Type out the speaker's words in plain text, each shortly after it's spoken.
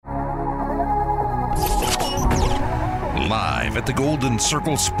live at the Golden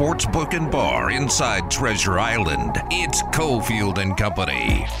Circle Sportsbook and Bar inside Treasure Island. It's Cofield and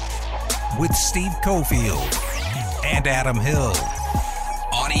Company with Steve Cofield and Adam Hill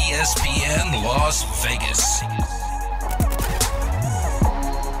on ESPN Las Vegas.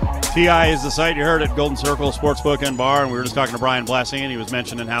 TI is the site. You heard it, Golden Circle Sportsbook and Bar, and we were just talking to Brian Blessing, and he was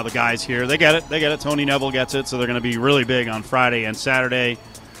mentioning how the guys here, they get it. Tony Neville gets it, so they're going to be really big on Friday and Saturday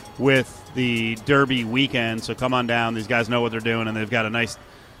with the Derby weekend. So come on down. These guys know what they're doing, and they've got a nice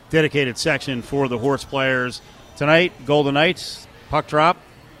dedicated section for the horse players. Tonight, Golden Knights, puck drop,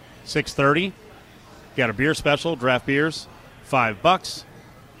 6:30. Got a beer special, draft beers, $5.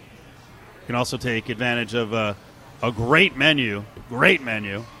 You can also take advantage of a great menu.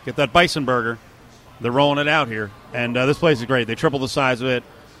 Get that bison burger. They're rolling it out here. And this place is great. They triple the size of it.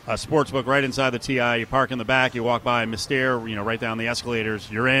 A sportsbook right inside the TI. You park in the back. You walk by Mystere, right down the escalators.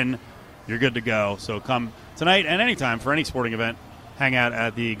 You're in. You're good to go. So come tonight and anytime for any sporting event. Hang out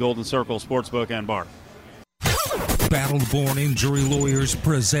at the Golden Circle Sportsbook and Bar. Battleborn Injury Lawyers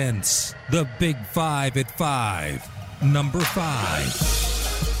presents The Big Five at 5. Number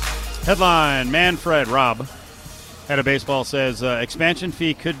 5. Headline, Manfred Robb, head of baseball, says expansion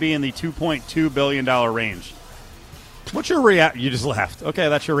fee could be in the $2.2 billion range. What's your reaction? You just laughed. Okay,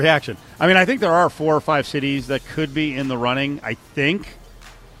 that's your reaction. I mean, I think there are 4 or 5 cities that could be in the running, I think.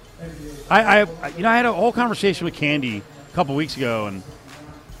 I had a whole conversation with Candy a couple weeks ago,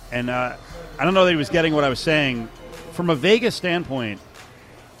 and I don't know that he was getting what I was saying. From a Vegas standpoint,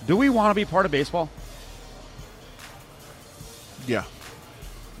 do we want to be part of baseball? Yeah.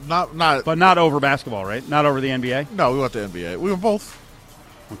 But not over basketball, right? Not over the NBA? No, we want the NBA. We want both.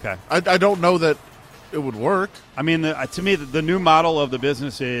 Okay. I don't know that it would work. I mean, to me, the new model of the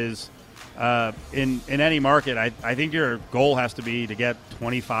business is in any market, I think your goal has to be to get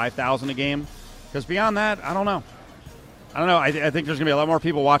 $25,000 a game. Because beyond that, I don't know. I think there's going to be a lot more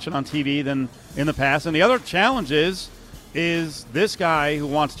people watching on TV than in the past. And the other challenge is this guy who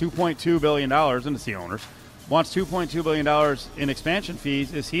wants $2.2 billion, and it's the owners, wants $2.2 billion in expansion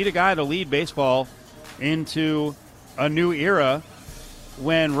fees. Is he the guy to lead baseball into a new era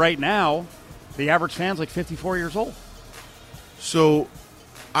when right now the average fan's like 54 years old? So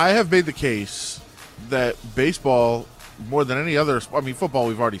I have made the case that baseball, more than any other – I mean, football,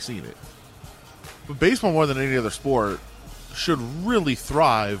 we've already seen it. But baseball, more than any other sport, should really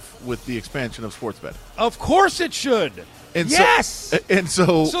thrive with the expansion of sports betting. Of course it should. And yes!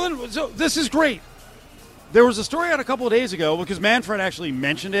 So this is great. There was a story out a couple of days ago because Manfred actually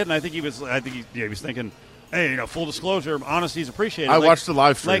mentioned it, and I think he was thinking, hey, full disclosure, honesty is appreciated. I watched the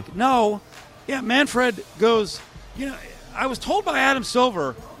live stream. Manfred goes, I was told by Adam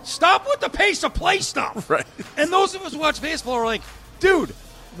Silver, stop with the pace of play stuff. Right. And those of us who watch baseball are like, dude,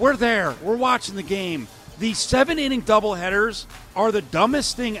 we're there. We're watching the game. The 7-inning doubleheaders are the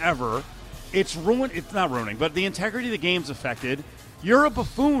dumbest thing ever. It's ruined. It's not ruining, but the integrity of the game's affected. You're a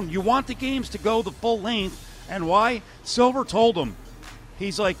buffoon. You want the games to go the full length. And why? Silver told him.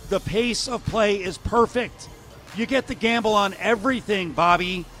 He's like, the pace of play is perfect. You get the gamble on everything,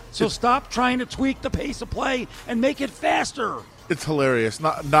 Bobby. So stop trying to tweak the pace of play and make it faster. It's hilarious.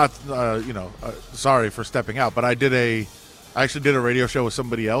 Sorry for stepping out, but I actually did a radio show with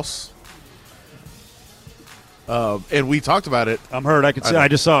somebody else. And we talked about it. I'm hurt. I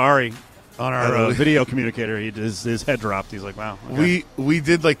just saw Ari on our video communicator. His head dropped. He's like, wow. Okay. We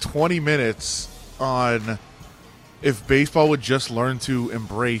did like 20 minutes on if baseball would just learn to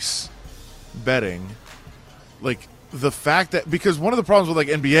embrace betting. Like the fact that, because one of the problems with like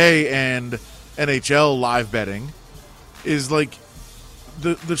NBA and NHL live betting is like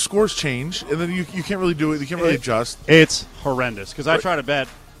the scores change and then you can't really do it. You can't really adjust. It's horrendous because I try to bet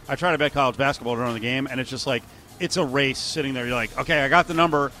college basketball during the game, and it's just like, it's a race sitting there. You're like, okay, I got the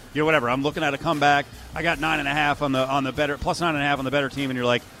number, whatever. I'm looking at a comeback. I got 9.5 on the better, plus 9.5 on the better team, and you're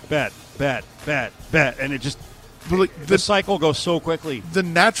like, bet, and it just, the cycle goes so quickly. The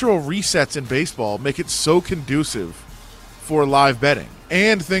natural resets in baseball make it so conducive for live betting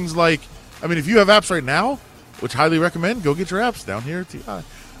and things like, I mean, if you have apps right now, which highly recommend, go get your apps down here at TI.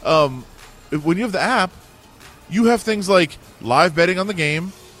 When you have the app, you have things like live betting on the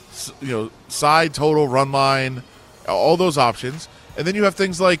game, side, total, run line, all those options. And then you have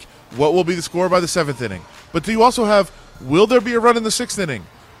things like what will be the score by the 7th inning. But do you also have, will there be a run in the 6th inning?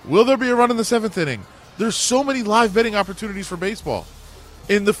 Will there be a run in the 7th inning? There's so many live betting opportunities for baseball.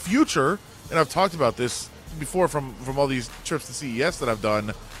 In the future, and I've talked about this before from all these trips to CES that I've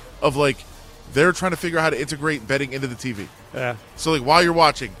done, of like, they're trying to figure out how to integrate betting into the TV. Yeah. So like while you're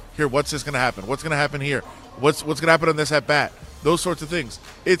watching, here, what's this going to happen? What's going to happen here? What's going to happen on this at bat? Those sorts of things.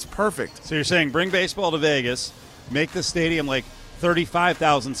 It's perfect. So you're saying bring baseball to Vegas, make the stadium like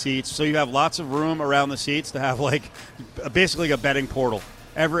 35,000 seats, so you have lots of room around the seats to have like basically a betting portal.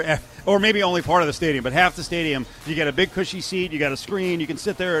 Or maybe only part of the stadium, but half the stadium, you get a big cushy seat, you got a screen, you can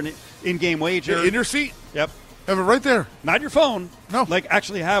sit there and in-game wager. In your seat. Yep. Have it right there. Not your phone. No. Like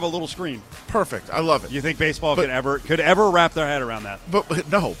actually have a little screen. Perfect. I love it. You think baseball could ever wrap their head around that? But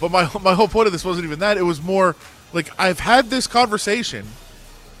no. But my whole point of this wasn't even that. It was more like I've had this conversation,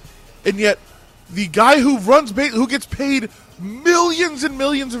 and yet the guy who who gets paid millions and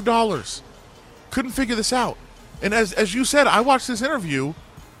millions of dollars couldn't figure this out. And as you said, I watched this interview.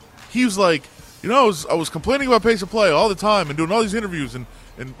 He was like, I was complaining about pace of play all the time and doing all these interviews and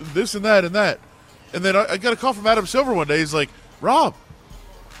this and that and that. And then I got a call from Adam Silver one day. He's like, Rob,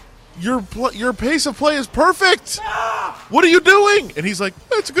 your pace of play is perfect. What are you doing? And he's like,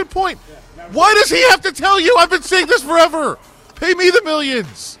 that's a good point. Why does he have to tell you? I've been saying this forever. Pay me the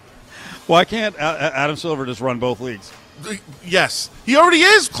millions. Why can't Adam Silver just run both leagues? Yes. He already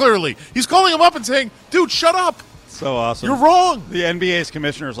is, clearly. He's calling him up and saying, dude, shut up. So awesome. You're wrong. The NBA's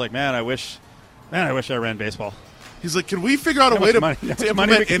commissioner is like, man, I wish I ran baseball. He's like, can we figure out a way to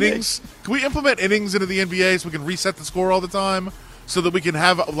implement innings? Can we implement innings into the NBA so we can reset the score all the time so that we can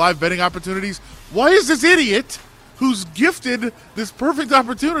have live betting opportunities? Why is this idiot who's gifted this perfect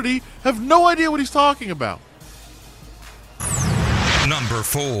opportunity have no idea what he's talking about? Number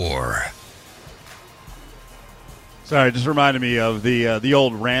 4. Sorry, it just reminded me of the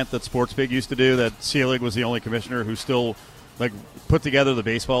old rant that SportsPig used to do, that Selig was the only commissioner who still put together the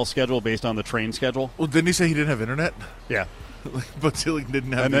baseball schedule based on the train schedule. Well, didn't he say he didn't have internet? Yeah. But Selig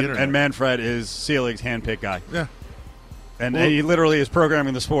didn't have the internet. And Manfred is Selig's handpicked guy. Yeah. And he literally is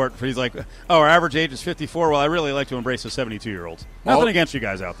programming the sport. He's like, our average age is 54. Well, I really like to embrace the 72-year-olds. Nothing against you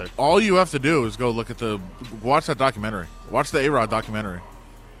guys out there. All you have to do is go watch that documentary. Watch the A-Rod documentary.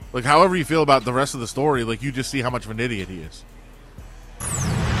 However you feel about the rest of the story, you just see how much of an idiot he is.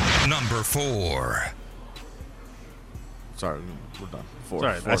 Number 4. Sorry, we're done.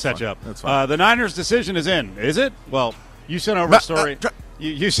 Sorry, I set you up. That's fine. The Niners' decision is in. Is it? Well, you sent over a story.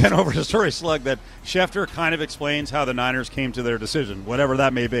 You sent over a story, Slug, that Schefter kind of explains how the Niners came to their decision, whatever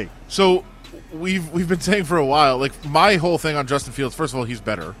that may be. So we've been saying for a while, my whole thing on Justin Fields, first of all, he's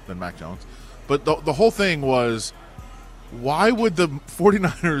better than Mac Jones. But the whole thing was, why would the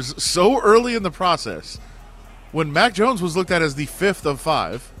 49ers so early in the process, when Mac Jones was looked at as the 5th of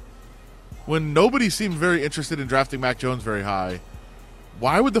 5, when nobody seemed very interested in drafting Mac Jones very high,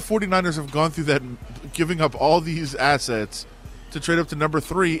 why would the 49ers have gone through that, giving up all these assets to trade up to number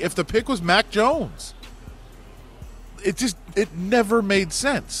 3 if the pick was Mac Jones? It never made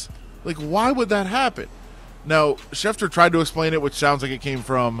sense. Why would that happen? Now, Schefter tried to explain it, which sounds like it came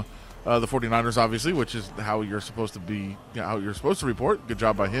from the 49ers, obviously, which is how you're supposed to report. Good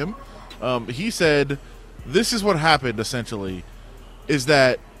job by him. He said this is what happened, essentially, is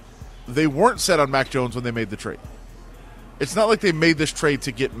that they weren't set on Mac Jones when they made the trade. It's not like they made this trade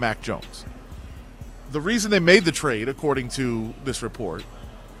to get Mac Jones. The reason they made the trade, according to this report,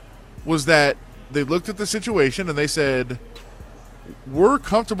 was that they looked at the situation and they said, we're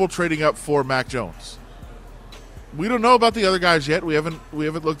comfortable trading up for Mac Jones. We don't know about the other guys yet. We haven't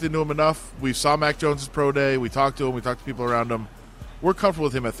looked into him enough. We saw Mac Jones' pro day. We talked to him. We talked to people around him. We're comfortable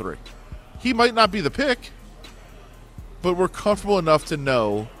with him at 3. He might not be the pick, but we're comfortable enough to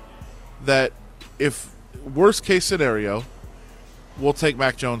know that if worst case scenario, we'll take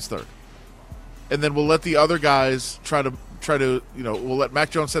Mac Jones 3rd. And then we'll let the other guys try to we'll let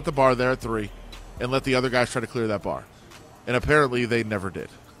Mac Jones set the bar there at 3 and let the other guys try to clear that bar. And apparently they never did.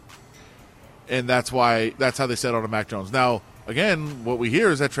 And that's how they set on a Mac Jones. Now, again, what we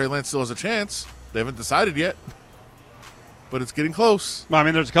hear is that Trey Lance still has a chance. They haven't decided yet, but it's getting close. Well, I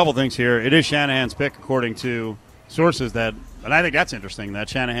mean, there's a couple things here. It is Shanahan's pick, according to sources, and I think that's interesting, that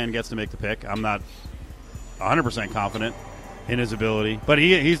Shanahan gets to make the pick. I'm not 100% confident in his ability, but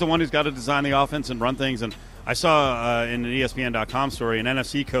he's the one who's got to design the offense and run things. And I saw in an ESPN.com story, an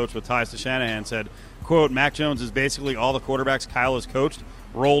NFC coach with ties to Shanahan said, quote, Mac Jones is basically all the quarterbacks Kyle has coached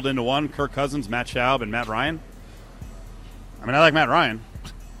rolled into one: Kirk Cousins, Matt Schaub, and Matt Ryan. I mean, I like Matt Ryan.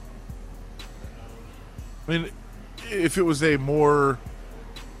 I mean, if it was a more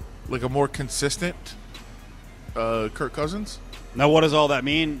consistent Kirk Cousins. Now, what does all that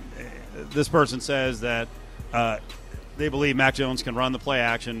mean? This person says that they believe Mac Jones can run the play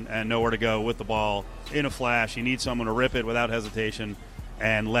action and know where to go with the ball in a flash. You need someone to rip it without hesitation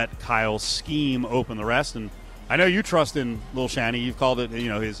and let Kyle scheme open the rest. And I know you trust in Lil Shanny. You've called it,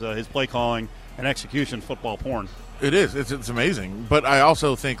 his play calling and execution football porn. It is. It's amazing. But I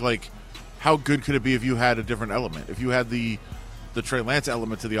also think, how good could it be if you had a different element? If you had the Trey Lance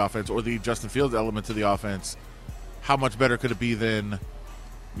element to the offense or the Justin Fields element to the offense, how much better could it be than,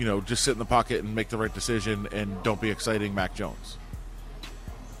 just sit in the pocket and make the right decision and don't be exciting Mac Jones?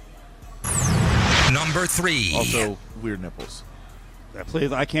 Number 3. Also, weird nipples.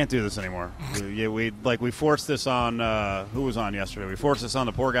 Please, I can't do this anymore. We forced this on who was on yesterday. We forced this on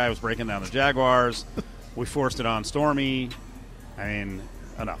the poor guy who was breaking down the Jaguars. We forced it on Stormy. I mean,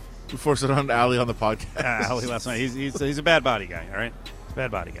 enough. We forced it on Allie on the podcast. Allie last night. He's a bad body guy. All right, he's a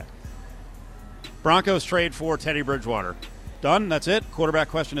bad body guy. Broncos trade for Teddy Bridgewater. Done. That's it. Quarterback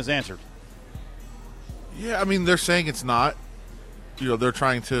question is answered. Yeah, I mean, they're saying it's not. They're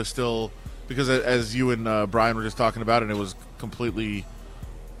trying to still, because as you and Brian were just talking about, and it was completely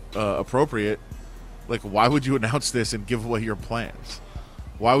appropriate. Like, why would you announce this and give away your plans?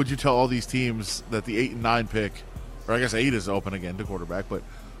 Why would you tell all these teams that the 8 and 9 pick, or I guess 8 is open again to quarterback, but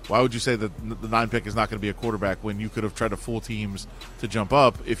why would you say that the 9 pick is not going to be a quarterback when you could have tried to fool teams to jump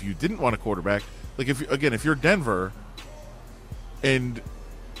up if you didn't want a quarterback? Like, if you're Denver and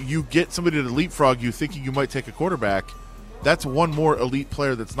you get somebody to leapfrog you thinking you might take a quarterback, that's one more elite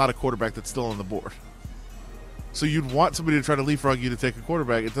player that's not a quarterback that's still on the board. So you'd want somebody to try to leapfrog you to take a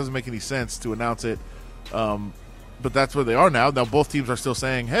quarterback. It doesn't make any sense to announce it. But that's where they are now. Now both teams are still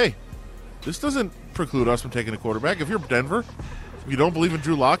saying, hey, this doesn't preclude us from taking a quarterback. If you're Denver, if you don't believe in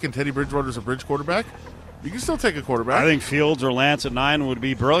Drew Lock and Teddy Bridgewater's a bridge quarterback, you can still take a quarterback. I think Fields or Lance at 9 would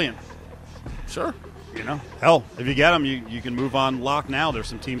be brilliant. Sure. Hell, if you get them, you can move on Lock now. There's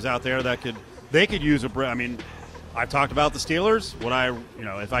some teams out there that could use a. I mean, I've talked about the Steelers.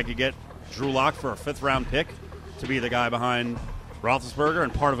 If I could get Drew Lock for a 5th-round pick to be the guy behind Roethlisberger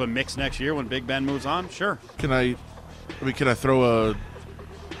and part of a mix next year when Big Ben moves on, sure. Can I throw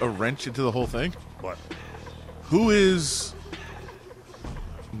a wrench into the whole thing? What? Who is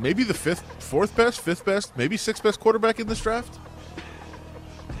maybe the 4th best, maybe 6th best quarterback in this draft?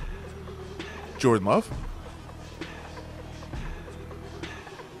 Jordan Love.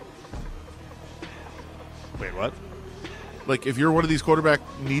 Wait, what? Like, if you're one of these quarterback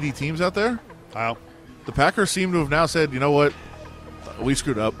needy teams out there, Wow. the Packers seem to have now said, you know what, we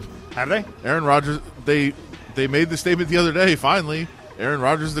screwed up. Have they? Aaron Rodgers, they made the statement the other day, finally, Aaron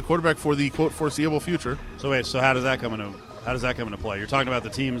Rodgers is the quarterback for the, quote, foreseeable future. So how does that come into play? You're talking about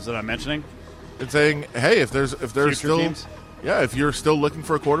the teams that I'm mentioning? And saying, hey, if there's Future still teams? Yeah, if you're still looking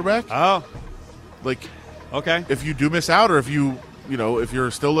for a quarterback, Oh, like, okay. if you do miss out, or if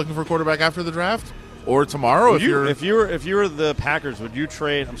you're still looking for a quarterback after the draft, or tomorrow, If you were the Packers, would you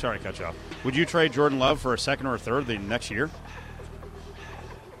trade? I'm sorry to cut you off. Would you trade Jordan Love for a 2nd or a 3rd the next year?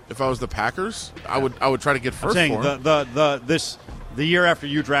 If I was the Packers, I would try to get first I'm for him. saying the year after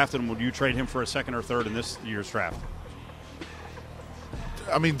you drafted him, would you trade him for a 2nd or 3rd in this year's draft?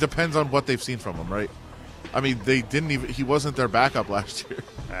 I mean, depends on what they've seen from him, right? I mean, he wasn't their backup last year.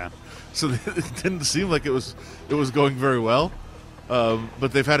 Yeah. So it didn't seem like it was going very well.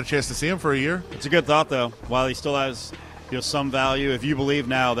 But they've had a chance to see him for a year. It's a good thought, though. While he still has some value, if you believe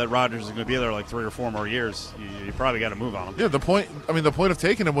now that Rodgers is going to be there like 3 or 4 more years, you probably got to move on him. Yeah, the point of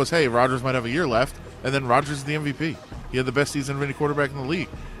taking him was, hey, Rodgers might have a year left, and then Rodgers is the MVP. He had the best season of any quarterback in the league,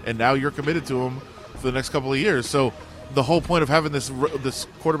 and now you're committed to him for the next couple of years. So the whole point of having this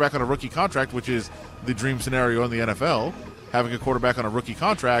quarterback on a rookie contract, which is the dream scenario in the NFL, having a quarterback on a rookie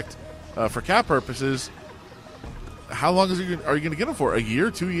contract for cap purposes, how long are you going to get him for? A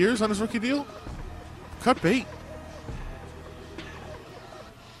year, 2 years on his rookie deal? Cut bait.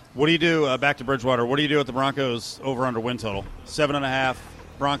 What do you do, back to Bridgewater, what do you do with the Broncos over-under win total? 7.5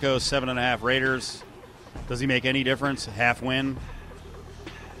 Broncos, 7.5 Raiders. Does he make any difference? Half win?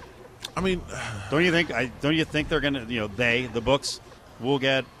 I mean, don't you think they're going to, the books will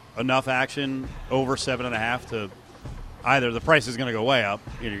get enough action over 7.5 to either the price is going to go way up,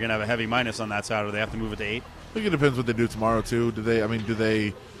 you're going to have a heavy minus on that side, or they have to move it to 8? I think it depends what they do tomorrow, too. Do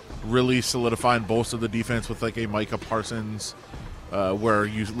they really solidify and bolster the defense with like a Micah Parsons, where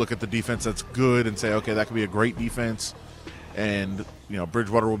you look at the defense that's good and say, okay, that could be a great defense, and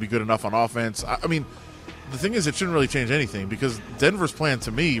Bridgewater will be good enough on offense. I mean, the thing is, it shouldn't really change anything, because Denver's plan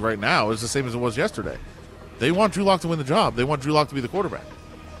to me right now is the same as it was yesterday. They want Drew Lock to win the job. They want Drew Lock to be the quarterback.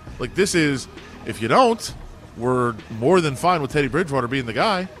 Like, this is, if you don't, we're more than fine with Teddy Bridgewater being the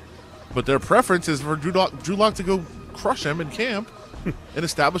guy, but their preference is for Drew Lock to go crush him in camp and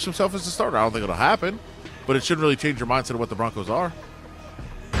establish himself as the starter. I don't think it'll happen, but it shouldn't really change your mindset of what the Broncos are.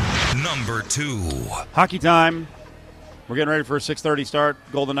 Number 2. Hockey time. We're getting ready for a 6:30 start.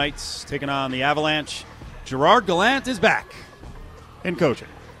 Golden Knights taking on the Avalanche. Gerard Gallant is back in coaching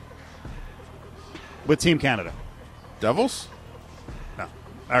with Team Canada. Devils? No,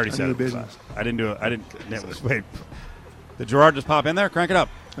 I already said it. Business. I didn't do it. I didn't. Wait, did Gerard just pop in there? Crank it up.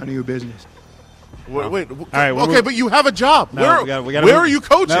 None of your business. Wait. All right, okay, but you have a job. No, where are you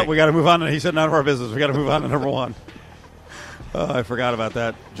coaching? No, we got to move on. He said none of our business. We got to move on to number one. Oh, I forgot about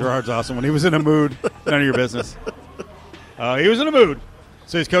that. Gerard's awesome. When he was in a mood, none of your business. He was in a mood.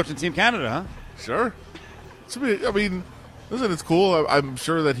 So he's coaching Team Canada, huh? Sure. I mean, listen, it's cool. I'm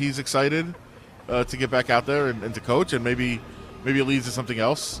sure that he's excited to get back out there and to coach, and maybe it leads to something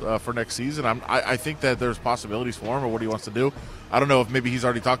else for next season. I think that there's possibilities for him or what he wants to do. I don't know if maybe he's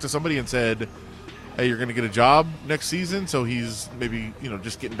already talked to somebody and said, hey, you're going to get a job next season, so he's maybe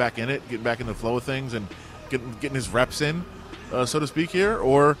just getting back in it, getting back in the flow of things and getting his reps in, so to speak here.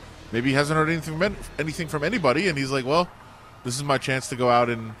 Or maybe he hasn't heard anything from anybody, and he's like, well, this is my chance to go out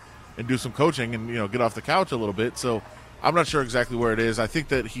and do some coaching and get off the couch a little bit. So I'm not sure exactly where it is. I think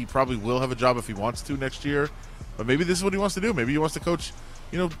that he probably will have a job if he wants to next year, but maybe this is what he wants to do. Maybe he wants to coach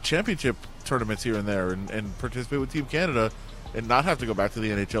championship tournaments here and there and participate with Team Canada and not have to go back to the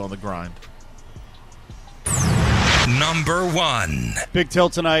NHL on the grind. Number one. Big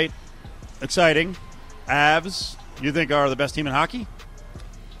tilt tonight. Exciting. Avs, you think are the best team in hockey?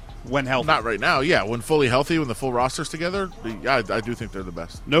 When healthy. Not right now, yeah. When fully healthy, when the full roster's together, yeah, I do think they're the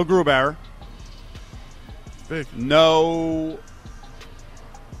best. No Grubauer. Big. No.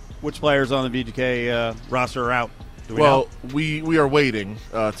 Which players on the VGK roster are out? Do we know? We are waiting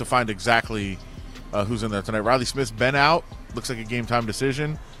to find exactly who's in there tonight. Riley Smith's been out. Looks like a game-time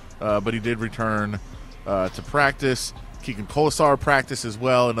decision, but he did return to practice. Keegan Colasar practiced as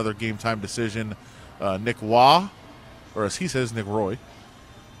well, another game-time decision. Nick Waugh, or as he says, Nick Roy.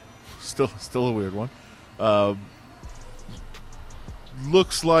 Still a weird one.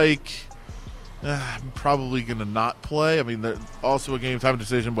 Looks like I'm probably going to not play. I mean, also a game-time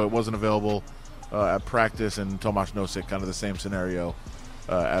decision, but it wasn't available at practice, and Tomas Nosek, kind of the same scenario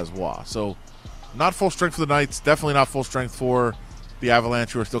as Waugh. So not full strength for the Knights, definitely not full strength for the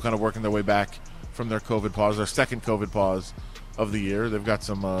Avalanche, who are still kind of working their way back from their COVID pause, their second COVID pause of the year. They've got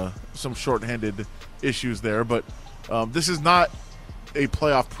some shorthanded issues there, but this is not a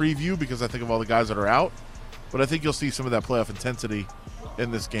playoff preview because I think of all the guys that are out, but I think you'll see some of that playoff intensity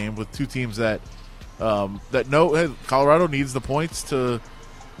in this game with two teams that know, hey, Colorado needs the points to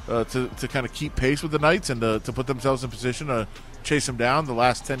kind of keep pace with the Knights and to put themselves in position to chase them down the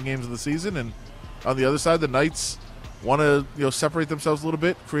last 10 games of the season. And on the other side, the Knights want to separate themselves a little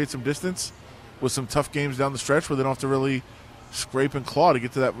bit, create some distance with some tough games down the stretch where they don't have to really scrape and claw to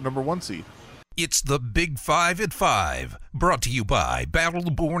get to that number one seed. It's the Big 5 at 5, brought to you by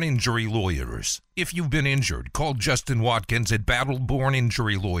Battle-Born Injury Lawyers. If you've been injured, call Justin Watkins at Battle-Born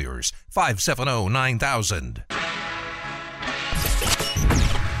Injury Lawyers, 570-9000.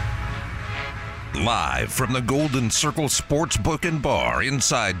 Live from the Golden Circle Sportsbook and Bar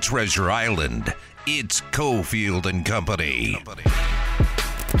inside Treasure Island, it's Cofield and Company.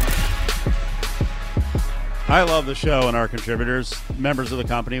 I love the show and our contributors, members of the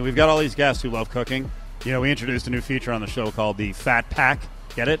company. We've got all these guests who love cooking. We introduced a new feature on the show called the Fat Pack.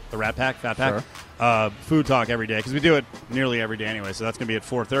 Get it? The Rat Pack? Fat Pack? Sure. Food talk every day, because we do it nearly every day anyway, so that's going to be at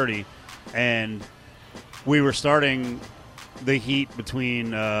 4:30. And we were starting the heat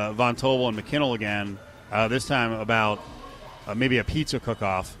between Von Tobel and McKinnell again, this time about maybe a pizza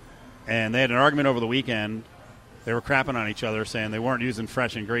cook-off. And they had an argument over the weekend. They were crapping on each other, saying they weren't using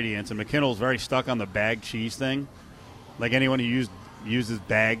fresh ingredients. And McKinnell's very stuck on the bagged cheese thing. Like anyone who uses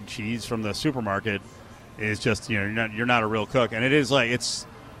bagged cheese from the supermarket is just, you're not a real cook. And it is like it's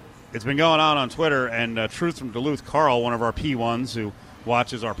been going on Twitter. And Truth from Duluth, Carl, one of our P1s who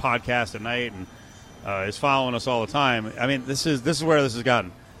watches our podcast at night and is following us all the time. I mean, this is where this has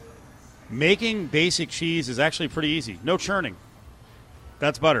gotten. Making basic cheese is actually pretty easy. No churning.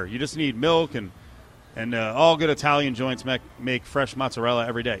 That's butter. You just need milk and all good Italian joints make fresh mozzarella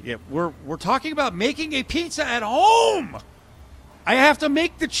every day. Yeah, we're talking about making a pizza at home. I have to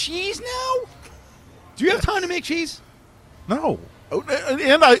make the cheese now? Do you have time to make cheese? No.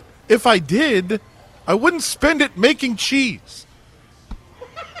 And if I did, I wouldn't spend it making cheese.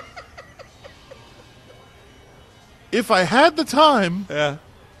 If I had the time, yeah,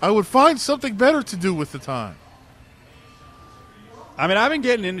 I would find something better to do with the time. I mean, I've been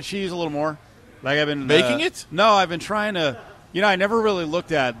getting into cheese a little more. Like I've been making it? No, I've been trying to. I never really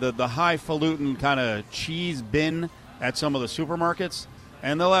looked at the highfalutin kind of cheese bin at some of the supermarkets,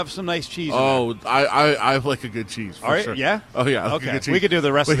 and they'll have some nice cheese. Oh, I like a good cheese. For sure. Yeah. Oh yeah. I like okay. A good cheese. We could do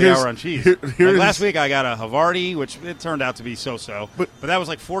the rest of the hour on cheese. Last week I got a Havarti, which it turned out to be so-so, but that was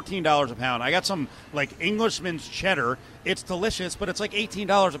like $14 a pound. I got some like Englishman's cheddar. It's delicious, but it's like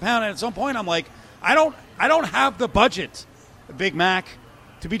 $18 a pound. And at some point, I'm like, I don't have the budget, Big Mac,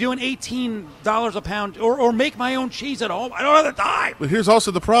 to be doing $18 a pound or make my own cheese at home. I don't have the time. But here's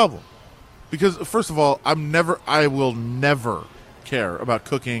also the problem. Because first of all, I will never care about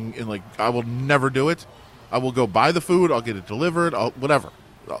cooking, and I will never do it. I will go buy the food. I'll get it delivered. Whatever.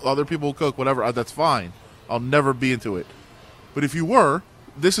 Other people will cook. Whatever. That's fine. I'll never be into it. But if you were,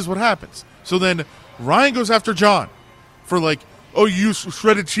 this is what happens. So then Ryan goes after John for oh, you use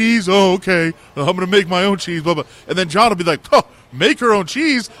shredded cheese? Oh, okay. I'm going to make my own cheese, blah, blah. And then John will be like, oh, make her own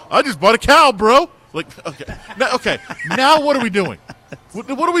cheese? I just bought a cow, bro. Okay. Now what are we doing? What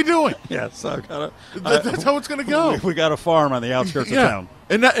are we doing? Yeah, so that's how it's going to go. We got a farm on the outskirts of town.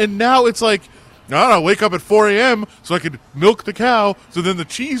 And now it's like, I wake up at 4 a.m. so I could milk the cow, so then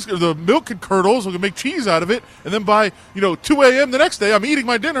the milk could curdle, so I can make cheese out of it, and then by 2 a.m. the next day, I'm eating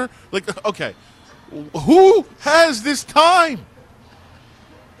my dinner. Okay, who has this time?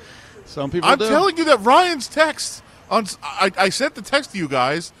 Some people I'm do. telling you that Ryan's text I sent the text to you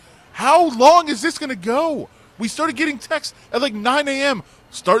guys. How long is this going to go? We started getting texts at 9 a.m.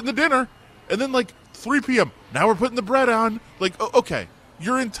 starting the dinner, and then 3 p.m. Now we're putting the bread on. Okay,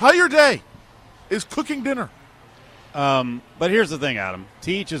 your entire day is cooking dinner. But here's the thing, Adam.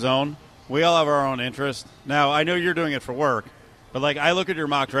 To each his own. We all have our own interest. Now, I know you're doing it for work, but I look at your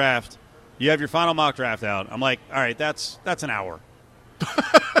mock draft. You have your final mock draft out. I'm like, all right, that's an hour.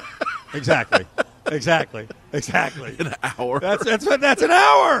 Exactly. An hour. That's an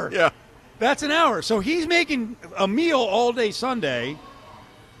hour. Yeah. That's an hour. So he's making a meal all day Sunday,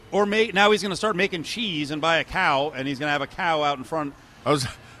 now he's going to start making cheese and buy a cow, and he's going to have a cow out in front.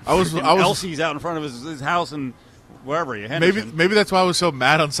 Elsie's out in front of his house and wherever you. Maybe that's why I was so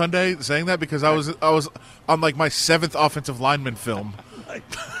mad on Sunday saying that, because I was on my 7th offensive lineman film.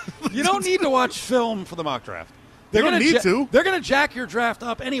 You don't need to watch film for the mock draft. They don't need to. They're going to jack your draft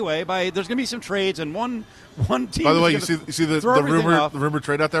up anyway. There's going to be some trades, and one team. By the way, you see the rumor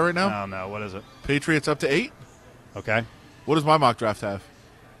trade out there right now? Oh no, what is it? Patriots up to 8. Okay. What does my mock draft have?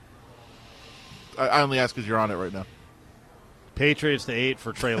 I only ask because you're on it right now. Patriots to 8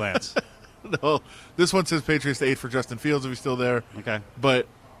 for Trey Lance. No, this one says Patriots to 8 for Justin Fields if he's still there. Okay. But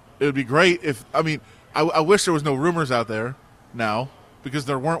it would be great if I wish there was no rumors out there now, because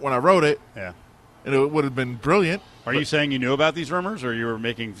there weren't when I wrote it. Yeah. And it would have been brilliant. Are you saying you knew about these rumors, or you were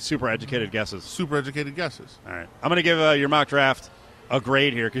making super educated guesses? Super educated guesses. All right. I'm going to give your mock draft a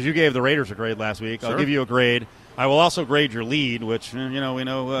grade here, because you gave the Raiders a grade last week. Sure. I'll give you a grade. I will also grade your lead, which, we know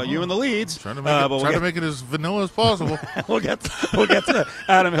you and the leads. Trying to make it as vanilla as possible. We'll get to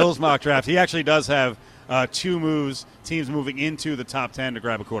Adam Hill's mock draft. He actually does have 2 teams moving into the top 10 to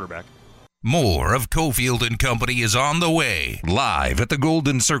grab a quarterback. More of Cofield and Company is on the way, live at the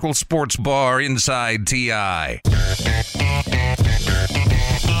Golden Circle Sports Bar inside TI.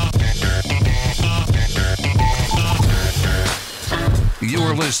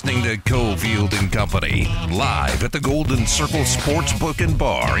 You're listening to Cofield and Company, live at the Golden Circle Sportsbook and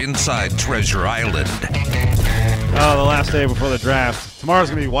Bar inside Treasure Island. Oh, the last day before the draft.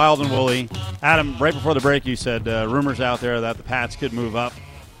 Tomorrow's going to be wild and woolly. Adam, right before the break, you said rumors out there that the Pats could move up,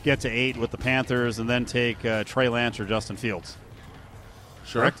 get to 8 with the Panthers, and then take Trey Lance or Justin Fields.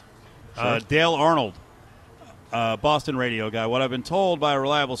 Sure. Correct? Sure. Dale Arnold, Boston radio guy. What I've been told by a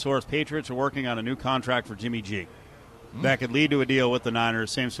reliable source, Patriots are working on a new contract for Jimmy G. That could lead to a deal with the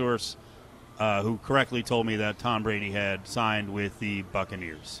Niners. Same source who correctly told me that Tom Brady had signed with the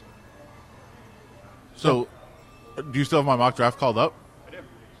Buccaneers. So, do you still have my mock draft called up? I do.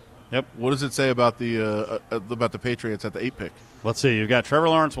 Yep. What does it say about the Patriots at the 8 pick? Let's see. You've got Trevor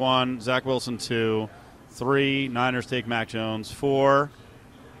Lawrence 1, Zach Wilson 2, 3, Niners take Mac Jones, 4,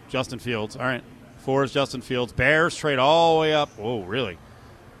 Justin Fields. All right. 4 is Justin Fields. Bears trade all the way up. Oh, really?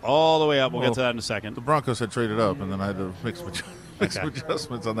 All the way up. We'll get to that in a second. The Broncos had traded up, and then I had to make some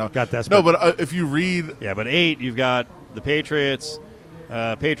adjustments on that. Got that. No, but if you read... Yeah, but 8, you've got the Patriots.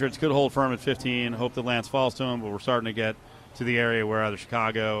 Patriots could hold firm at 15. Hope that Lance falls to them, but we're starting to get to the area where either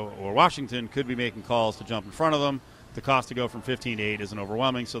Chicago or Washington could be making calls to jump in front of them. The cost to go from 15 to 8 isn't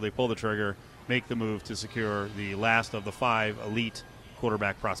overwhelming, so they pull the trigger, make the move to secure the last of the 5 elite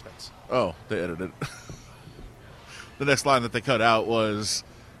quarterback prospects. Oh, they edited it. The next line that they cut out was,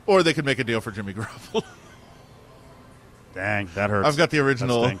 or they could make a deal for Jimmy Garoppolo. Dang, that hurts. I've got the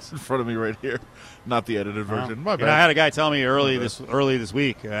original in front of me right here, not the edited version. My bad. I had a guy tell me early this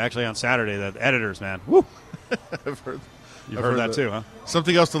week, actually on Saturday, that editors, man, woo. I've heard that too, huh?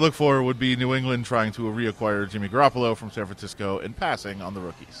 Something else to look for would be New England trying to reacquire Jimmy Garoppolo from San Francisco and passing on the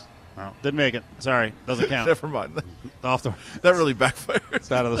rookies. Oh, didn't make it. Sorry, doesn't count. Never mind. That really backfired.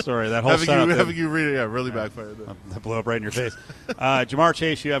 It's out of the story. That whole having you read it, really backfired. That blew up right in your face. Jamar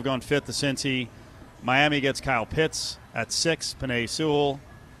Chase, you have going 5th to Cincy. Miami gets Kyle Pitts at 6. Penei Sewell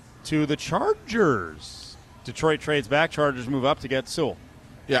to the Chargers. Detroit trades back. Chargers move up to get Sewell.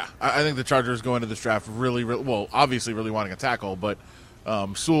 Yeah, I think the Chargers go into this draft really, obviously really wanting a tackle, but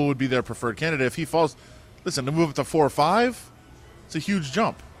Sewell would be their preferred candidate. If he falls, listen, to move up to 4 or 5, it's a huge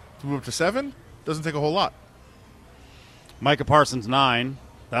jump. To move up to 7, doesn't take a whole lot. Micah Parsons, 9.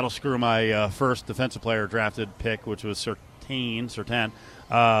 That'll screw my first defensive player drafted pick, which was Surtain,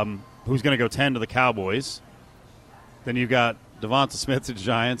 who's going to go 10 to the Cowboys. Then you've got Devonta Smith to the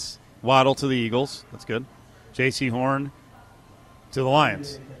Giants, Waddle to the Eagles. That's good. J.C. Horn to the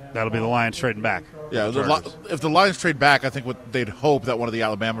Lions. That'll be the Lions trading back. Yeah, if the Lions trade back, I think they'd hope that one of the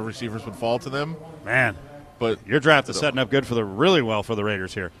Alabama receivers would fall to them. Man, but your draft is setting up good really well for the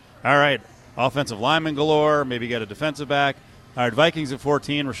Raiders here. All right, offensive lineman galore. Maybe get a defensive back. All right, Vikings at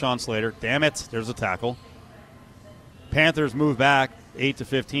 14, Rashawn Slater. Damn it, there's a tackle. Panthers move back 8 to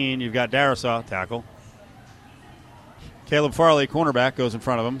 15. You've got Darrisaw, tackle. Caleb Farley, cornerback, goes in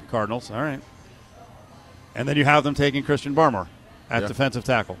front of him. Cardinals, all right. And then you have them taking Christian Barmore at defensive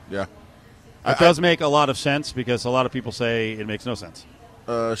tackle. Yeah. It does make a lot of sense because a lot of people say it makes no sense.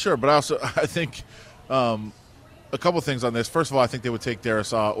 Sure, but I think a couple things on this. First of all, I think they would take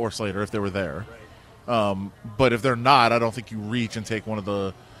Darrisaw or Slater if they were there. But if they're not, I don't think you reach and take one of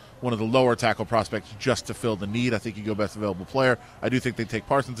the lower tackle prospects just to fill the need. I think you go best available player. I do think they take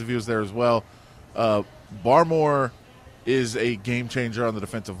Parsons if he was there as well. Barmore is a game changer on the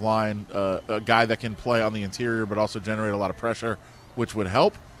defensive line, a guy that can play on the interior but also generate a lot of pressure, which would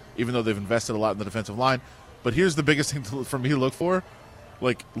help, even though they've invested a lot in the defensive line. But here's the biggest thing for me to look for.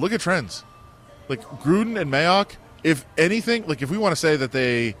 Look at trends. Gruden and Mayock, if anything, if we want to say that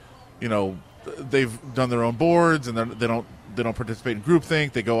they, they've done their own boards and they don't participate in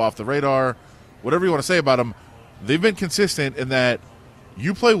groupthink, they go off the radar, whatever you want to say about them, they've been consistent in that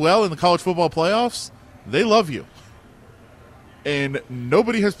you play well in the college football playoffs, they love you. And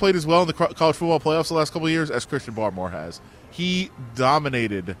nobody has played as well in the college football playoffs the last couple of years as Christian Barmore has. He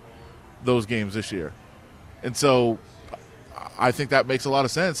dominated those games this year. And so I think that makes a lot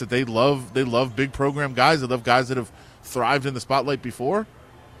of sense that they love big program guys. They love guys that have thrived in the spotlight before.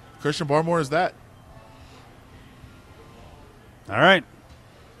 Christian Barmore is that. All right.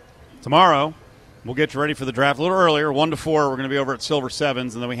 Tomorrow, we'll get you ready for the draft a little earlier. 1 to 4, we're going to be over at Silver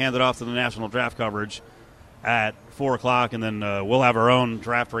Sevens, and then we hand it off to the national draft coverage at 4 o'clock, and then we'll have our own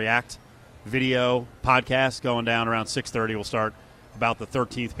Draft React video podcast going down around 6:30. We'll start about the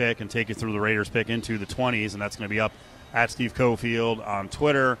 13th pick and take you through the Raiders pick into the 20s, and that's going to be up at Steve Cofield on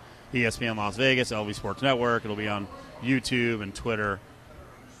Twitter, ESPN Las Vegas, LV Sports Network. It'll be on YouTube and Twitter,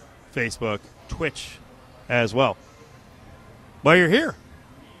 Facebook, Twitch as well. Well, you're here.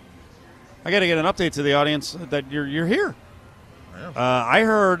 I got to get an update to the audience that you're here. I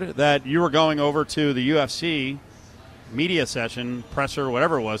heard that you were going over to the UFC media session, presser,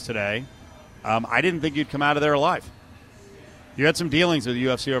 whatever it was today. I didn't think you'd come out of there alive. You had some dealings with the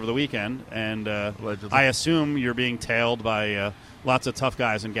UFC over the weekend, and I assume you're being tailed by lots of tough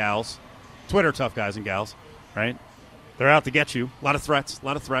guys and gals, Twitter tough guys and gals, right? They're out to get you. A lot of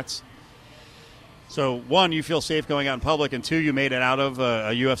threats. So, 1, you feel safe going out in public, and 2, you made it out of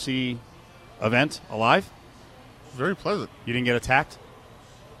a UFC event alive? Very pleasant. You didn't get attacked?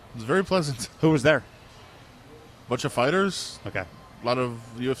 It was very pleasant. Who was there? Bunch of fighters. Okay. A lot of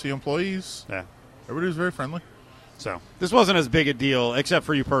UFC employees. Yeah. Everybody was very friendly. So this wasn't as big a deal, except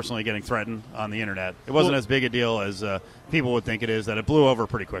for you personally getting threatened on the internet. It wasn't as big a deal as people would think it is, that it blew over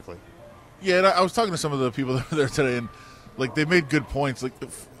pretty quickly. Yeah, and I was talking to some of the people that were there today, and they made good points.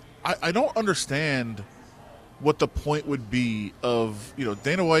 I don't understand what the point would be of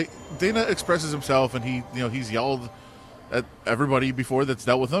Dana White. Dana expresses himself, and he's yelled at everybody before that's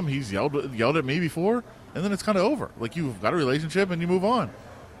dealt with him. He's yelled at me before, and then it's kind of over. You've got a relationship and you move on.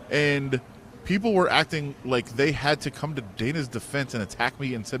 And people were acting like they had to come to Dana's defense and attack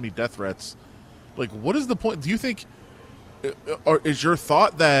me and send me death threats. What is the point? Do you think, or is your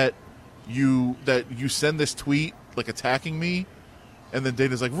thought that you send this tweet attacking me, and then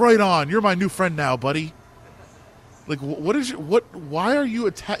Dana's like, right on, you're my new friend now, buddy? Why are you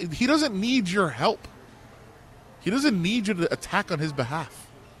attacking? He doesn't need your help. He doesn't need you to attack on his behalf.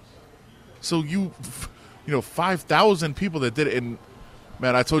 So 5,000 people that did it, and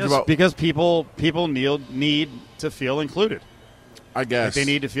man, I told you about, because people need to feel included. I guess they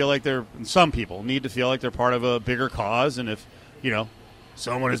need to feel like some people need to feel like they're part of a bigger cause, and if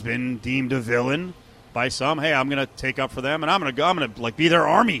someone has been deemed a villain by some, hey, I'm going to take up for them, and I'm going to be their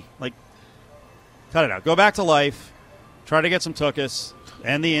army. Cut it out. Go back to life. Try to get some tuchus.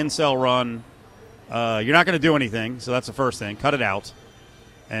 End the incel run. You're not going to do anything, so that's the first thing. Cut it out.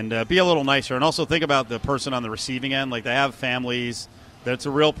 And be a little nicer. And also think about the person on the receiving end. They have families. That's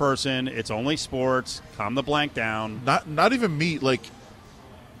a real person. It's only sports. Calm the blank down. Not even me.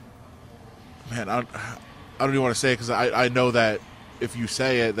 man, I don't even want to say it because I know that if you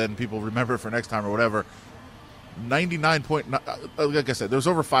say it, then people remember it for next time or whatever. 99 point, like I said, there's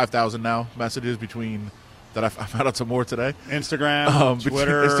over 5,000 now messages between that I found out some more today. Instagram,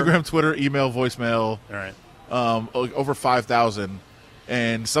 Twitter. Instagram, Twitter, email, voicemail. All right. Over 5,000.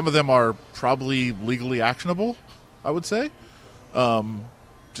 And some of them are probably legally actionable, I would say.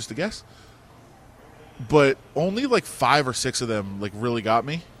 Just a guess. But only like 5 or 6 of them like really got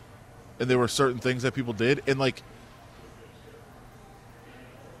me. And there were certain things that people did. And like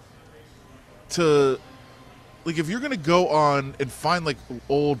if you're going to go on and find like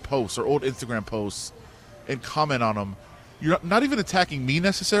old posts or old Instagram posts and comment on them, you're not even attacking me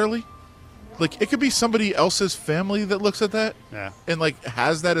necessarily. Like, it could be somebody else's family that looks at that and, like,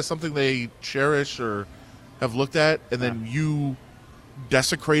 has that as something they cherish or have looked at, and then you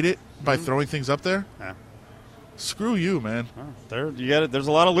desecrate it by throwing things up there. Yeah. Screw you, man. You get it. There's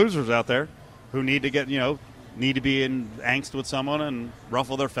a lot of losers out there who need to need to be in angst with someone and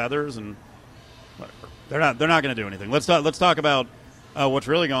ruffle their feathers, and whatever. They're not going to do anything. Let's talk about what's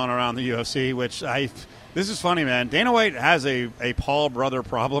really going on around the UFC, which this is funny, man. Dana White has a Paul brother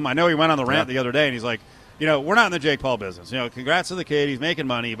problem. I know he went on the rant the other day, and he's like, we're not in the Jake Paul business. Congrats to the kid. He's making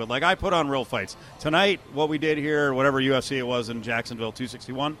money, but, like, I put on real fights. Tonight, what we did here, whatever UFC it was in Jacksonville,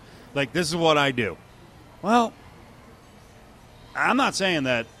 261, like, this is what I do. Well, I'm not saying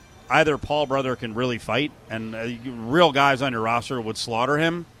that either Paul brother can really fight, and real guys on your roster would slaughter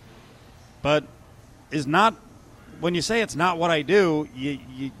him, but when you say it's not what I do,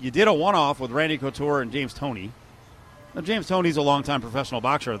 you did a one-off with Randy Couture and James Toney. Now, James Toney's a longtime professional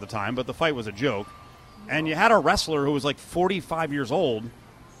boxer at the time, but the fight was a joke. And you had a wrestler who was like 45 years old,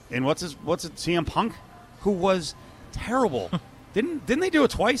 and CM Punk, who was terrible. Didn't they do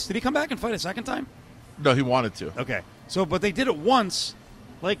it twice? Did he come back and fight a second time? No, he wanted to. Okay. But they did it once.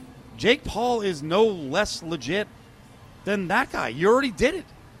 Like, Jake Paul is no less legit than that guy. You already did it.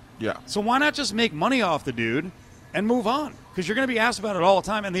 Yeah. So why not just make money off the dude and move on? Because you're going to be asked about it all the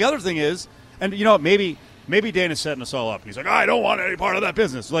time. And the other thing is, and maybe Dana's setting us all up. He's like, I don't want any part of that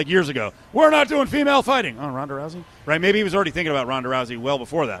business. Like years ago, we're not doing female fighting. Oh, Ronda Rousey? Right? Maybe he was already thinking about Ronda Rousey well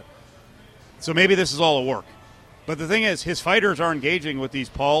before that. So maybe this is all a work. But the thing is, his fighters are engaging with these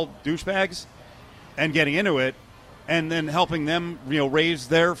Paul douchebags and getting into it and then helping them, raise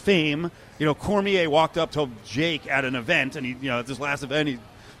their fame. Cormier walked up to Jake at an event, and at this last event,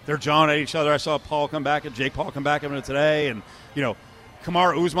 they're jawing at each other. I saw Jake Paul come back at him today, and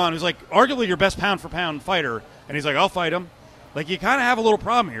Kamaru Usman, who's like arguably your best pound for pound fighter, and he's like, I'll fight him. Like, you kind of have a little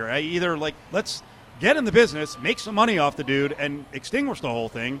problem here. Either like, let's get in the business, make some money off the dude, and extinguish the whole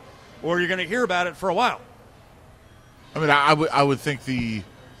thing, or you're going to hear about it for a while. I mean, I would think the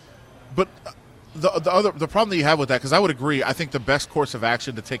problem that you have with that, because I would agree, I think the best course of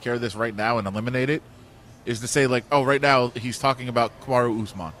action to take care of this right now and eliminate it is to say, like, oh, right now he's talking about Kamaru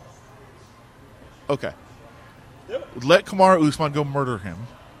Usman. Okay. Yep. Let Kamaru Usman go murder him,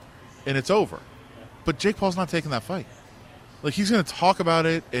 and it's over. But Jake Paul's not taking that fight. Like, he's going to talk about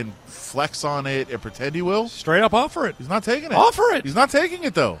it and flex on it and pretend he will. Straight up offer it. He's not taking it. Offer it. He's not taking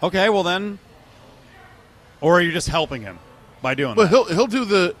it, though. Okay, well then, or are you just helping him by doing that? But he'll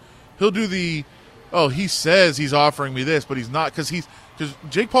do the. Oh, he says he's offering me this, but he's not, because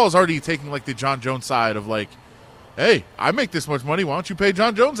Jake Paul is already taking like the John Jones side of like, hey, I make this much money. Why don't you pay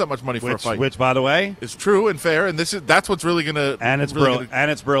John Jones that much money for a fight? Which, by the way, is true and fair, and that's what's really gonna it's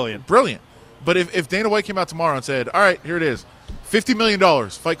brilliant. Brilliant. But if Dana White came out tomorrow and said, all right, here it is, $50 million,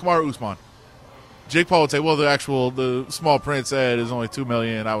 fight Kamaru Usman, Jake Paul would say, well, the small print said is only $2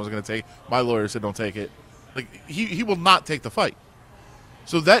 million. I was going to take. My lawyer said don't take it. Like, he will not take the fight.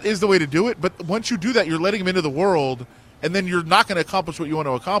 So that is the way to do it. But once you do that, you're letting him into the world, and then you're not going to accomplish what you want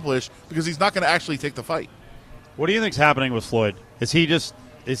to accomplish because he's not going to actually take the fight. What do you think's happening with Floyd? Is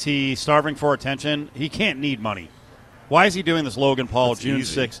he starving for attention? He can't need money. Why is he doing this Logan Paul June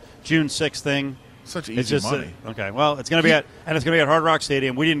 6th thing? Such easy money. Okay, well, it's going to be at Hard Rock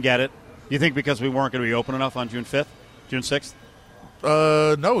Stadium. We didn't get it. You think because we weren't going to be open enough on June 6th?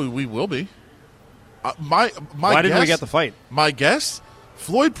 No, we will be. Why didn't we get the fight? My guess,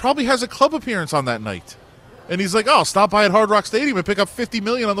 Floyd probably has a club appearance on that night, and he's like, "Oh, stop by at Hard Rock Stadium and pick up $50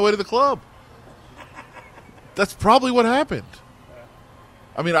 million on the way to the club." That's probably what happened.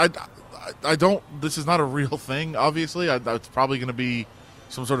 I mean, I don't. This is not a real thing. Obviously, it's probably going to be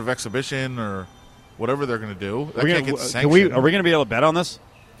some sort of exhibition or whatever they're going to do. That can't get sanctioned. Are we going to be able to bet on this?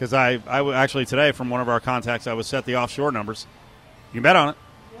 Because I actually today from one of our contacts, I was set the offshore numbers. You can bet on it.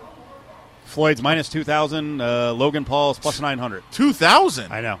 Floyd's minus 2,000. Logan Paul's plus 900.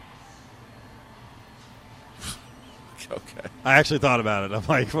 2,000? I know. Okay. I actually thought about it. I'm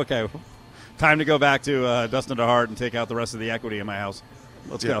like, okay, Time to go back to Dustin DeHart and take out the rest of the equity in my house.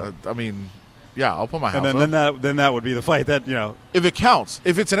 Let's go. I mean, yeah, I'll put my house And up. then that would be the fight that, If it counts.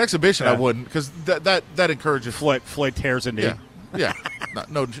 If it's an exhibition, Yeah. I wouldn't, because that encourages. Floyd tears a knee. Yeah.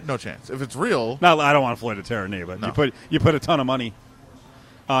 No chance. If it's real, No, I don't want Floyd to tear a knee, but No. you put a ton of money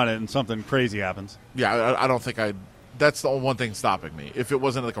on it and something crazy happens. yeah, I don't think I'd. That's the only one thing stopping me. If it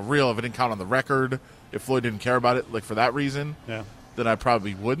wasn't like a real, if it didn't count on the record, if Floyd didn't care about it, like for that reason, Yeah. then I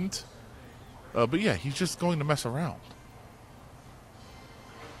probably wouldn't. But yeah, he's just going to mess around.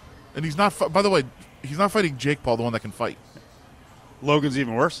 And he's not. By the way, he's not fighting Jake Paul, the one that can fight. Logan's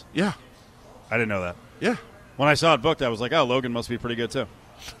even worse? Yeah, I didn't know that. yeah. When I saw it booked, I was like, oh, Logan must be pretty good too.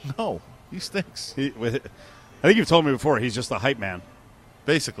 No, he stinks. I think you've told me before, he's just a hype man.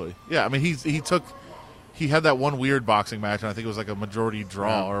 Basically, yeah. I mean, he had that one weird boxing match, and I think it was like a majority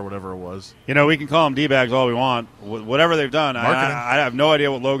draw or whatever it was. We can call them D-bags all we want. Whatever they've done, Marketing. I have no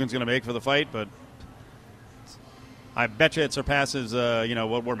idea what Logan's going to make for the fight, but I bet you it surpasses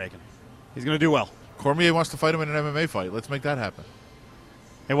what we're making. He's going to do well. Cormier wants to fight him in an MMA fight. Let's make that happen.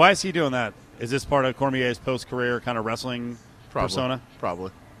 Hey, why is he doing that? Is this part of Cormier's post-career kind of wrestling persona?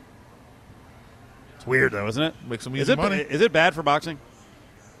 Probably. It's weird, though, isn't it? Make some easy money. Is it bad for boxing?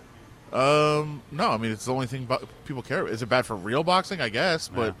 No, I mean it's the only thing people care about. Is it bad for real boxing? I guess,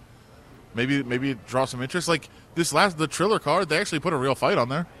 but maybe it draws some interest. Like the Triller card, they actually put a real fight on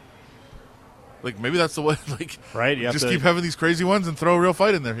there. Like maybe that's the way. Like Right, you have just to- keep having these crazy ones and throw a real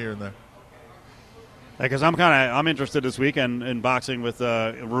fight in there here and there. Because I'm interested this weekend in boxing with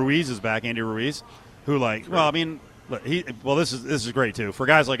Ruiz is back, Andy Ruiz, who this is great too for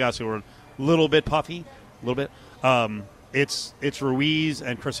guys like us who are a little bit puffy, a little bit. It's Ruiz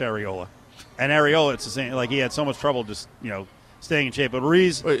and Chris Arreola, and Arreola it's the same. Like he had so much trouble just staying in shape, but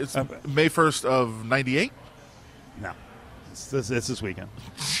Ruiz. Wait, it's May 1st of '98. No, it's this weekend.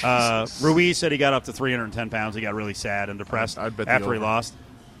 Ruiz said he got up to 310 pounds. He got really sad and depressed I'd bet the after he over. lost.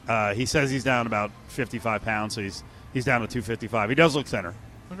 He says he's down about 55 pounds, so he's down to 255. He does look thinner.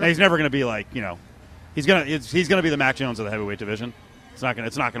 Now, he's never going to be like he's gonna be the Mac Jones of the heavyweight division. It's not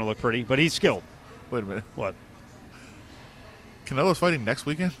gonna look pretty, but he's skilled. Wait a minute. What? Canelo's fighting next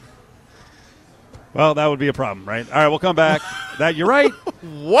weekend. Well, that would be a problem, right? All right, we'll come back. That you're right.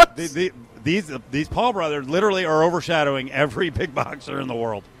 What? These Paul brothers literally are overshadowing every big boxer in the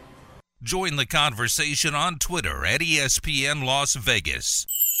world. Join the conversation on Twitter at ESPN Las Vegas.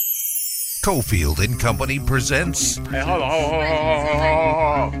 Cofield and Company presents Hey, hold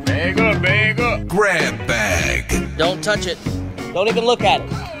on. Bag up. Grab Bag, Don't touch it. Don't even look at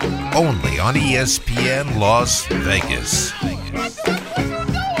it. only on ESPN Las Vegas.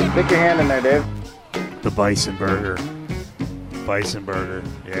 Stick your hand in there, Dave. The Bison Burger. Bison Burger.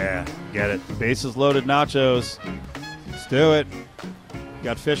 Yeah, get it. Bases loaded nachos. Let's do it.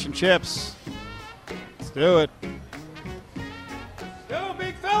 Got fish and chips. Let's do it. Go,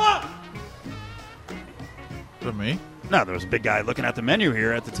 big fella! Is it me? No, there was a big guy looking at the menu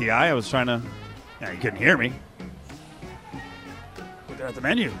here at the TI. I was trying to... Yeah, you couldn't hear me. Looking at the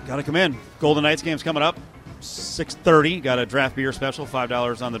menu. Got to come in. Golden Knights game's coming up. 6:30. Got a draft beer special.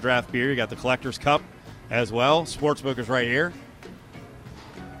 $5 on the draft beer. You got the Collector's Cup as well. Sportsbook is right here.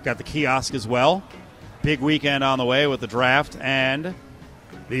 Got the kiosk as well. Big weekend on the way with the draft and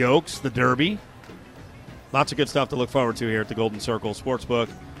the Oaks, the Derby. Lots of good stuff to look forward to here at the Golden Circle Sportsbook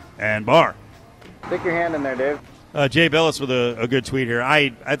and Bar. Stick your hand in there, Dave. Jay Billis with a good tweet here.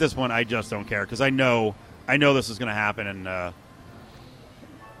 At this point, I just don't care because I know this is going to happen, and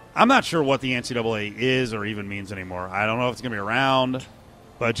I'm not sure what the NCAA is or even means anymore. I don't know if it's going to be around,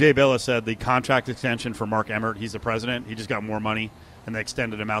 but Jay Billis said the contract extension for Mark Emmert, he's the president, he just got more money, and they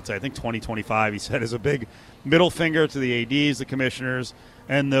extended him out to, I think, 2025, he said, is a big middle finger to the ADs, the commissioners,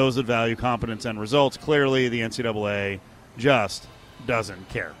 and those that value competence and results. Clearly, the NCAA just doesn't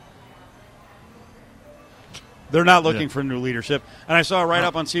care. They're not looking for new leadership. And I saw right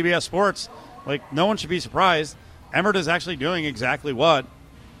up on CBS Sports, like, no one should be surprised. Emmert is actually doing exactly what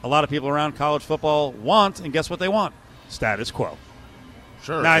a lot of people around college football want, and guess what they want? Status quo.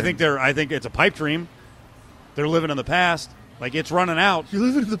 Sure. Now, I think it's a pipe dream. They're living in the past. Like, it's running out, You're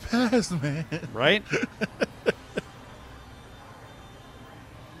living in the past, man. right?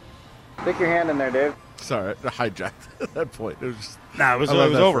 Stick your hand in there, Dave. Sorry, I hijacked at that point. It was just, No, it was I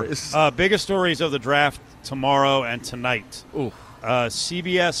love that over. phrase. Biggest stories of the draft tomorrow and tonight. ooh.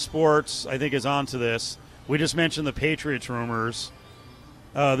 CBS Sports, I think, is on to this. We just mentioned the Patriots rumors.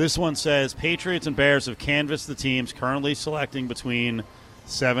 This one says Patriots and Bears have canvassed the teams currently selecting between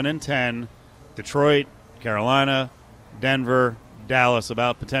 7 and 10. Detroit, Carolina, Denver, Dallas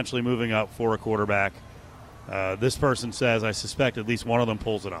about potentially moving up for a quarterback. This person says, I suspect at least one of them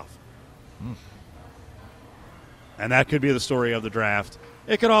pulls it off. And that could be the story of the draft.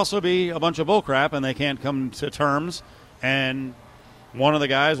 It could also be a bunch of bullcrap, and they can't come to terms. And one of the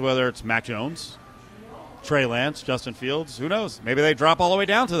guys, whether it's Mac Jones, Trey Lance, Justin Fields, who knows? Maybe they drop all the way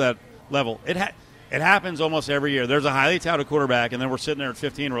down to that level. It happens almost every year. There's a highly touted quarterback, and then we're sitting there at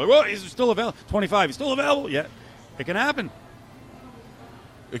 15. We're like, well, he's still available. 25, he's still available. Yeah, it can happen.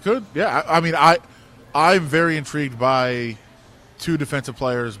 It could. Yeah. I mean, I'm very intrigued by two defensive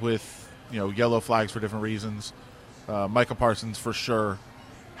players with, yellow flags for different reasons. Micah Parsons, for sure.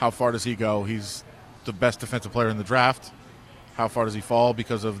 How far does he go? He's the best defensive player in the draft. How far does he fall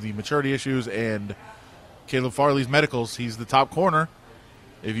because of the maturity issues? And Caleb Farley's medicals. He's the top corner.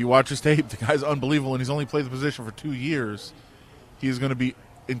 If you watch his tape, the guy's unbelievable, and he's only played the position for 2 years. He's going to be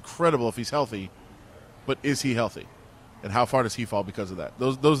incredible if he's healthy. But is he healthy? And how far does he fall because of that?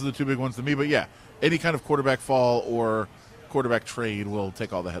 Those are the two big ones to me. But, yeah, any kind of quarterback fall or quarterback trade will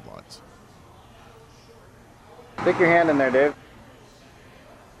take all the headlines. Stick your hand in there, Dave.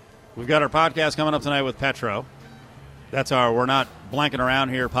 We've got our podcast coming up tonight with Petro. That's our We're Not Blanking Around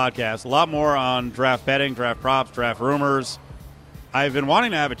Here podcast. A lot more on draft betting, draft props, draft rumors. I've been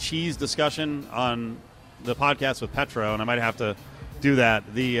wanting to have a cheese discussion on the podcast with Petro, and I might have to do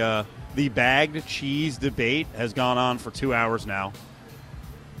that. The bagged cheese debate has gone on for 2 hours now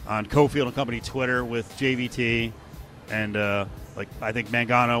on Cofield and Company Twitter with JVT. And, I think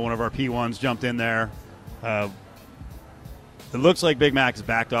Mangano, one of our P1s, jumped in there. It looks like Big Mac has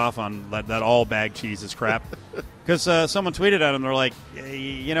backed off on that all bagged cheese is crap. Because someone tweeted at him, they're like,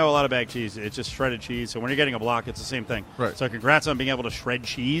 a lot of bagged cheese, it's just shredded cheese. So when you're getting a block, it's the same thing. Right. So congrats on being able to shred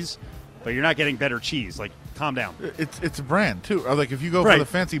cheese, but you're not getting better cheese. Like, calm down. It's a brand, too. Like, if you go for the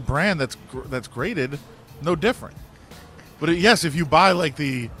fancy brand that's graded, no different. But, yes, if you buy, like,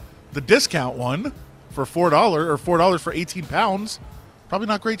 the discount one for $4 or $4 for 18 pounds, probably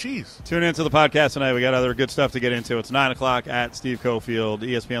not great cheese. Tune into the podcast tonight. We got other good stuff to get into. It's 9 o'clock at Steve Cofield,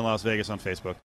 ESPN Las Vegas on Facebook.